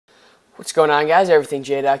What's going on, guys? Everything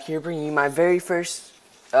J-Doc here, bringing you my very first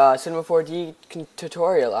Cinema 4D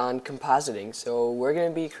tutorial on compositing. So we're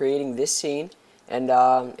going to be creating this scene, and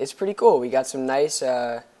it's pretty cool. We got some nice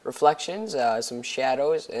reflections, some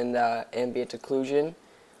shadows, and ambient occlusion.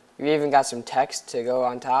 We've even got some text to go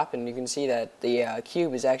on top, and you can see that the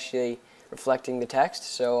cube is actually reflecting the text.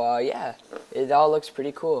 So yeah, it all looks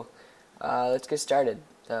pretty cool. Let's get started.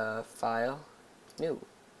 File, new.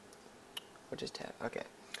 We'll just tab. Okay.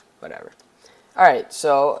 Whatever. Alright,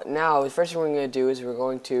 so now the first thing we're going to do is we're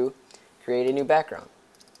going to create a new background.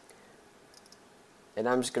 And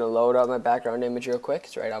I'm just going to load up my background image real quick.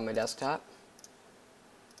 It's right on my desktop.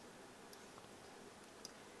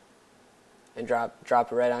 And drop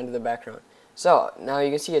it right onto the background. So now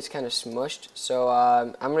you can see it's kind of smushed. So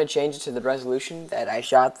I'm going to change it to the resolution that I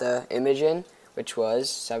shot the image in, which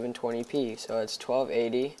was 720p. So it's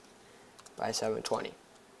 1280 by 720.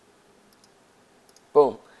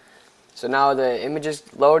 Boom. So now the image is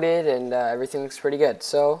loaded and everything looks pretty good.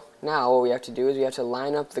 So now what we have to do is we have to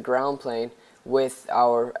line up the ground plane with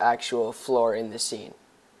our actual floor in the scene.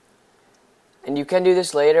 And you can do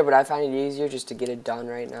this later, but I find it easier just to get it done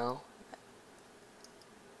right now.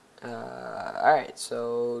 Alright,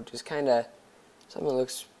 so just kind of something that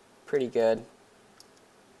looks pretty good.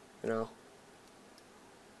 You know,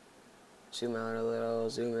 zoom out a little,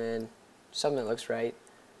 zoom in, something that looks right.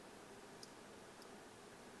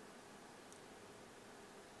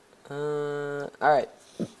 Alright,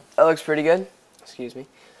 that looks pretty good. Excuse me.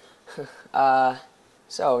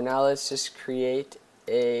 So now let's just create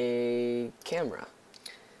a camera.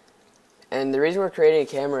 And the reason we're creating a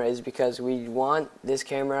camera is because we want this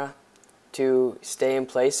camera to stay in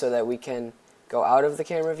place so that we can go out of the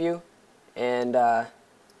camera view and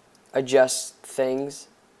adjust things,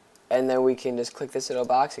 and then we can just click this little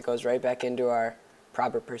box. It goes right back into our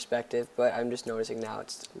proper perspective, but I'm just noticing now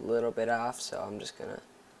it's a little bit off, so I'm just gonna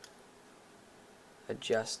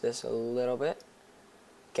adjust this a little bit.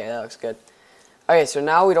 Okay, that looks good. Okay, so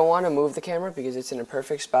now we don't want to move the camera because it's in a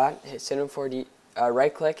perfect spot. Hit Cinema 4D,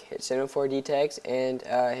 right click, hit Cinema 4D tags, and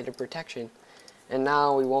hit a protection. And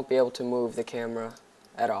now we won't be able to move the camera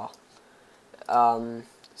at all.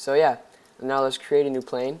 So yeah, now let's create a new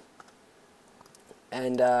plane.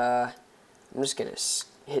 And I'm just going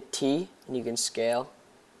to hit T, and you can scale.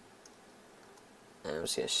 And I'm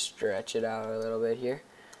just going to stretch it out a little bit here.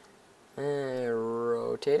 And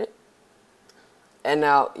rotate it. And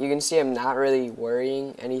now you can see I'm not really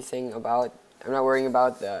worrying anything about, I'm not worrying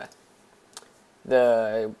about the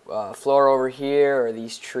floor over here or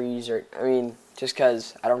these trees, or I mean, just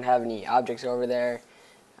because I don't have any objects over there,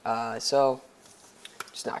 so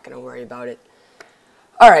just not gonna worry about it.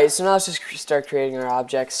 Alright, so now let's just start creating our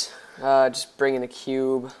objects. Just bring in a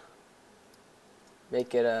cube,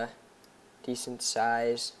 make it a decent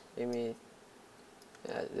size. Maybe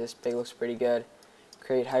this big looks pretty good.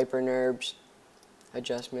 Create hypernerbs,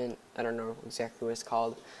 adjustment, I don't know exactly what it's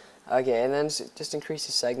called. Okay, and then just increase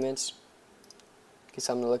the segments. Get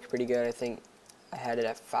something to look pretty good. I think I had it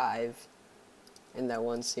at 5 in that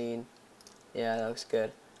one scene. Yeah, that looks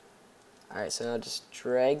good. Alright, so now just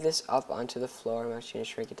drag this up onto the floor. I'm actually going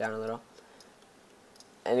to shrink it down a little.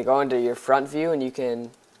 And you go into your front view, and you can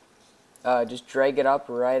just drag it up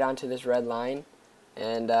right onto this red line.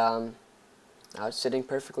 And now it's sitting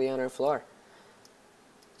perfectly on our floor.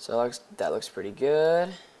 So that looks pretty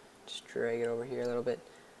good. Just drag it over here a little bit.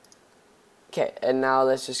 Okay, and now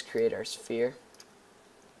let's just create our sphere.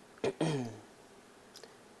 And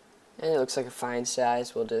it looks like a fine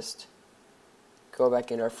size. We'll just go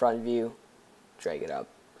back into our front view, drag it up.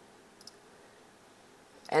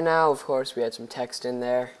 And now, of course, we had some text in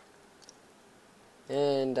there.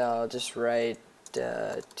 And I'll just write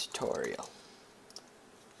tutorial.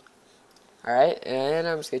 Alright, and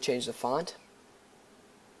I'm just going to change the font.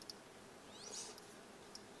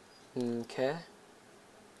 Okay.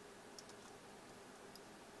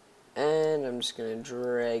 And I'm just going to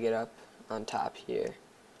drag it up on top here.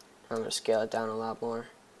 I'm going to scale it down a lot more.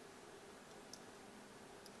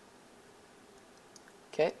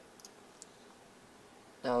 Okay.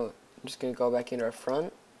 Now I'm just going to go back into our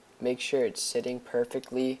front. Make sure it's sitting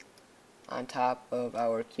perfectly on top of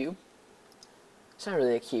our cube. It's not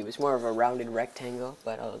really a cube, it's more of a rounded rectangle,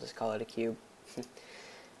 but I'll just call it a cube.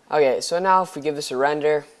 Okay, so now if we give this a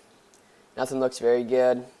render, nothing looks very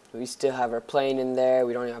good. We still have our plane in there.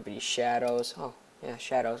 We don't have any shadows. Oh, yeah,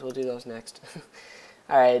 shadows. We'll do those next.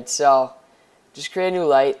 Alright, so just create a new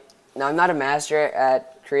light. Now, I'm not a master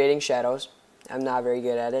at creating shadows. I'm not very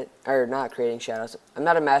good at it. Or not creating shadows. I'm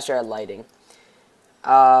not a master at lighting.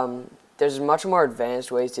 There's much more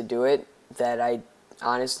advanced ways to do it that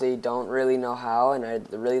honestly don't really know how, and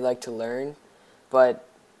I'd really like to learn. But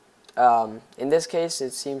in this case,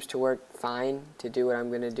 it seems to work fine to do what I'm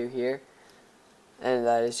going to do here, and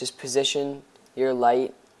that is just position your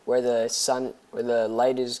light where the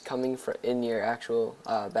light is coming from in your actual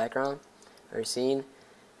background or scene,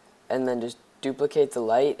 and then just duplicate the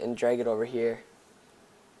light and drag it over here,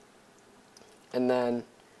 and then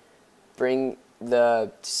bring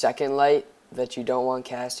the second light that you don't want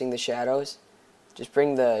casting the shadows, just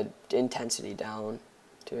bring the intensity down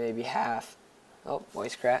to maybe half. Oh,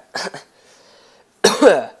 voice crack.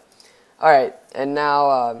 Alright, and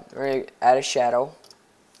now we're going to add a shadow.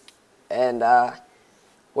 And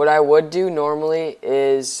what I would do normally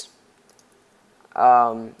is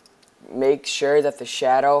make sure that the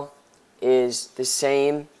shadow is the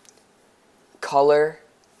same color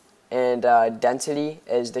and density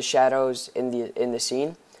as the shadows in the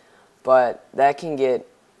scene, but that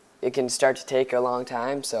can start to take a long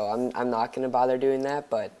time, so I'm not going to bother doing that,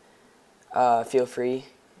 but feel free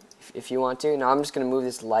if you want to. Now I'm just going to move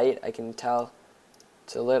this light. I can tell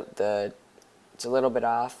it's a little bit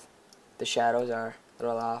off. The shadows are a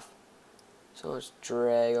little off, so let's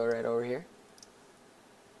drag it right over here,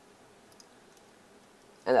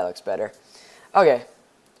 and that looks better. Okay,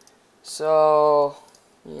 so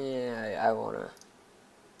yeah, I want to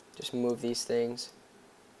just move these things.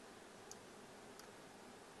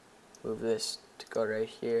 Move this to go right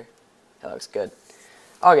here. That looks good.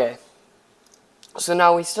 Okay, so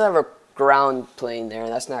now we still have a ground plane there,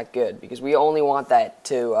 and that's not good because we only want that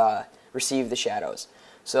to receive the shadows.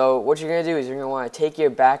 So what you're going to do is you're going to want to take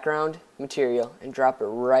your background material and drop it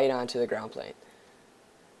right onto the ground plane.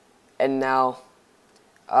 And now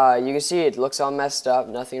you can see it looks all messed up.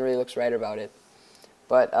 Nothing really looks right about it.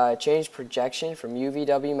 But change projection from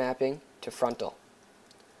UVW mapping to frontal.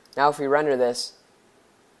 Now if we render this,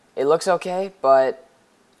 it looks okay, but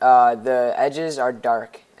the edges are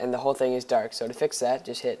dark and the whole thing is dark. So to fix that,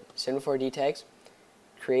 just hit Sim4D tags,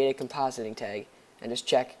 create a compositing tag, and just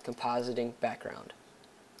check compositing background.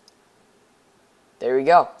 There we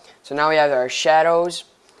go. So now we have our shadows,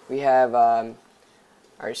 we have our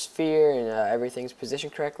sphere, and everything's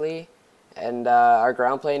positioned correctly, and our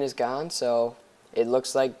ground plane is gone. So it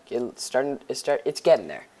looks like it's getting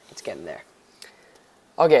there. It's getting there.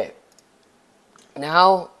 Okay.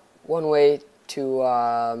 Now one way to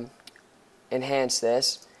enhance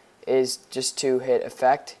this is just to hit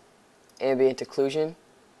Effect, Ambient Occlusion,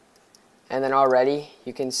 and then already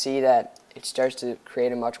you can see that it starts to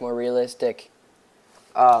create a much more realistic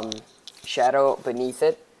shadow beneath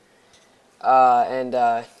it.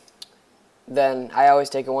 Then I always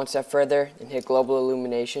take it one step further and hit Global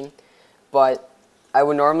Illumination. But I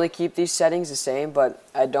would normally keep these settings the same, but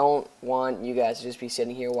I don't want you guys to just be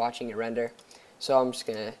sitting here watching it render. So I'm just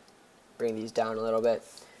going to bring these down a little bit.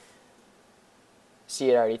 See,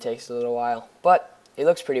 it already takes a little while, but it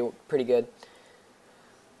looks pretty good.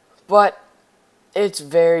 But it's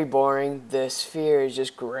very boring. The sphere is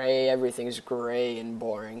just gray. Everything's gray and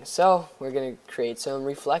boring. So we're going to create some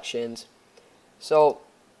reflections. So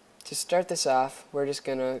to start this off, we're just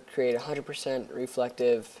going to create 100%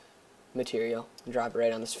 reflective material and drop it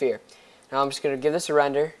right on the sphere. Now I'm just going to give this a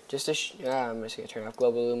render. I'm just going to turn off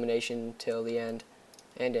global illumination till the end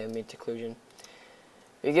and ambient occlusion.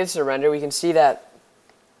 If we give this a render, we can see that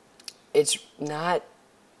there's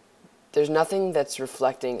nothing that's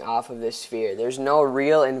reflecting off of this sphere. There's no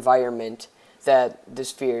real environment that the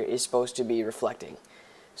sphere is supposed to be reflecting.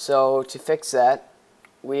 So to fix that,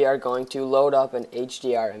 we are going to load up an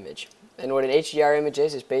HDR image. And what an HDR image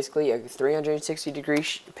is basically a 360-degree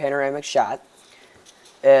panoramic shot.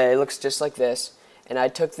 It looks just like this. And I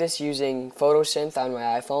took this using PhotoSynth on my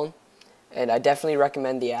iPhone. And I definitely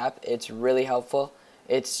recommend the app. It's really helpful.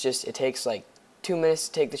 It takes like 2 minutes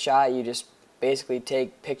to take the shot. You just basically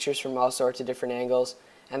take pictures from all sorts of different angles,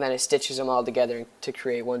 and then it stitches them all together to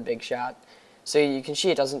create one big shot. So you can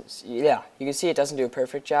see it doesn't. Yeah, you can see it doesn't do a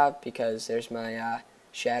perfect job because there's my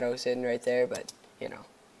shadow sitting right there. But you know,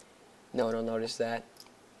 no one will notice that.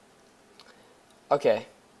 Okay,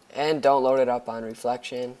 and don't load it up on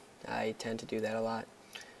reflection. I tend to do that a lot.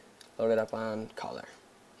 Load it up on color,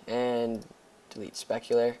 and delete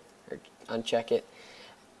specular or uncheck it.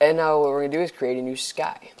 And now what we're going to do is create a new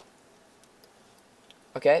sky.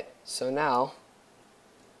 Okay, so now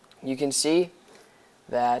you can see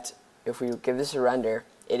that if we give this a render,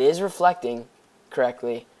 it is reflecting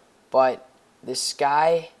correctly, but the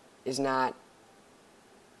sky is not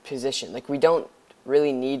positioned. Like, we don't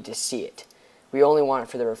really need to see it. We only want it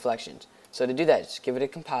for the reflections. So to do that, just give it a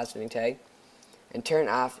compositing tag and turn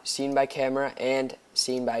off Seen by Camera and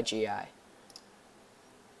Seen by GI.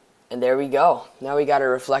 And there we go. Now we got our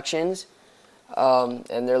reflections,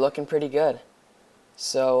 and they're looking pretty good.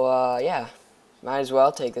 So yeah, might as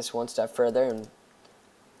well take this one step further and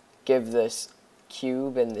give this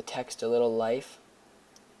cube and the text a little life.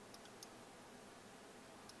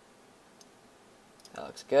 That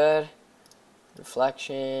looks good.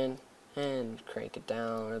 Reflection, and crank it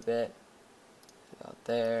down a bit. About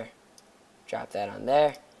there. Drop that on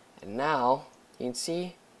there. And now, you can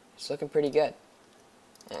see, it's looking pretty good.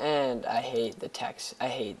 And I hate the text. I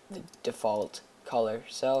hate the default color.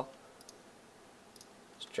 So,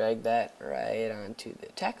 just drag that right onto the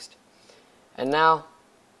text. And now,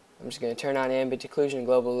 I'm just going to turn on ambient occlusion and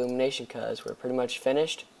global illumination because we're pretty much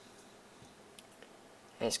finished.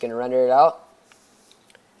 And it's going to render it out.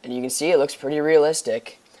 And you can see it looks pretty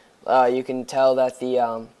realistic. You can tell that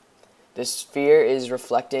the sphere is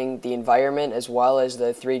reflecting the environment as well as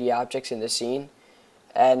the 3D objects in the scene.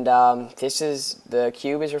 And the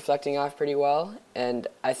cube is reflecting off pretty well. And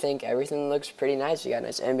I think everything looks pretty nice. We got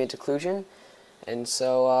nice ambient occlusion. And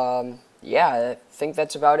so, yeah, I think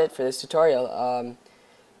that's about it for this tutorial.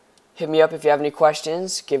 Hit me up if you have any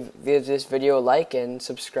questions. Give this video a like and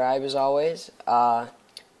subscribe as always.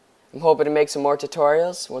 I'm hoping to make some more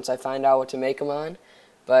tutorials once I find out what to make them on.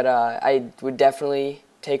 But I would definitely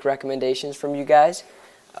take recommendations from you guys.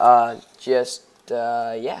 Yeah,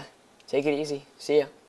 take it easy. See ya.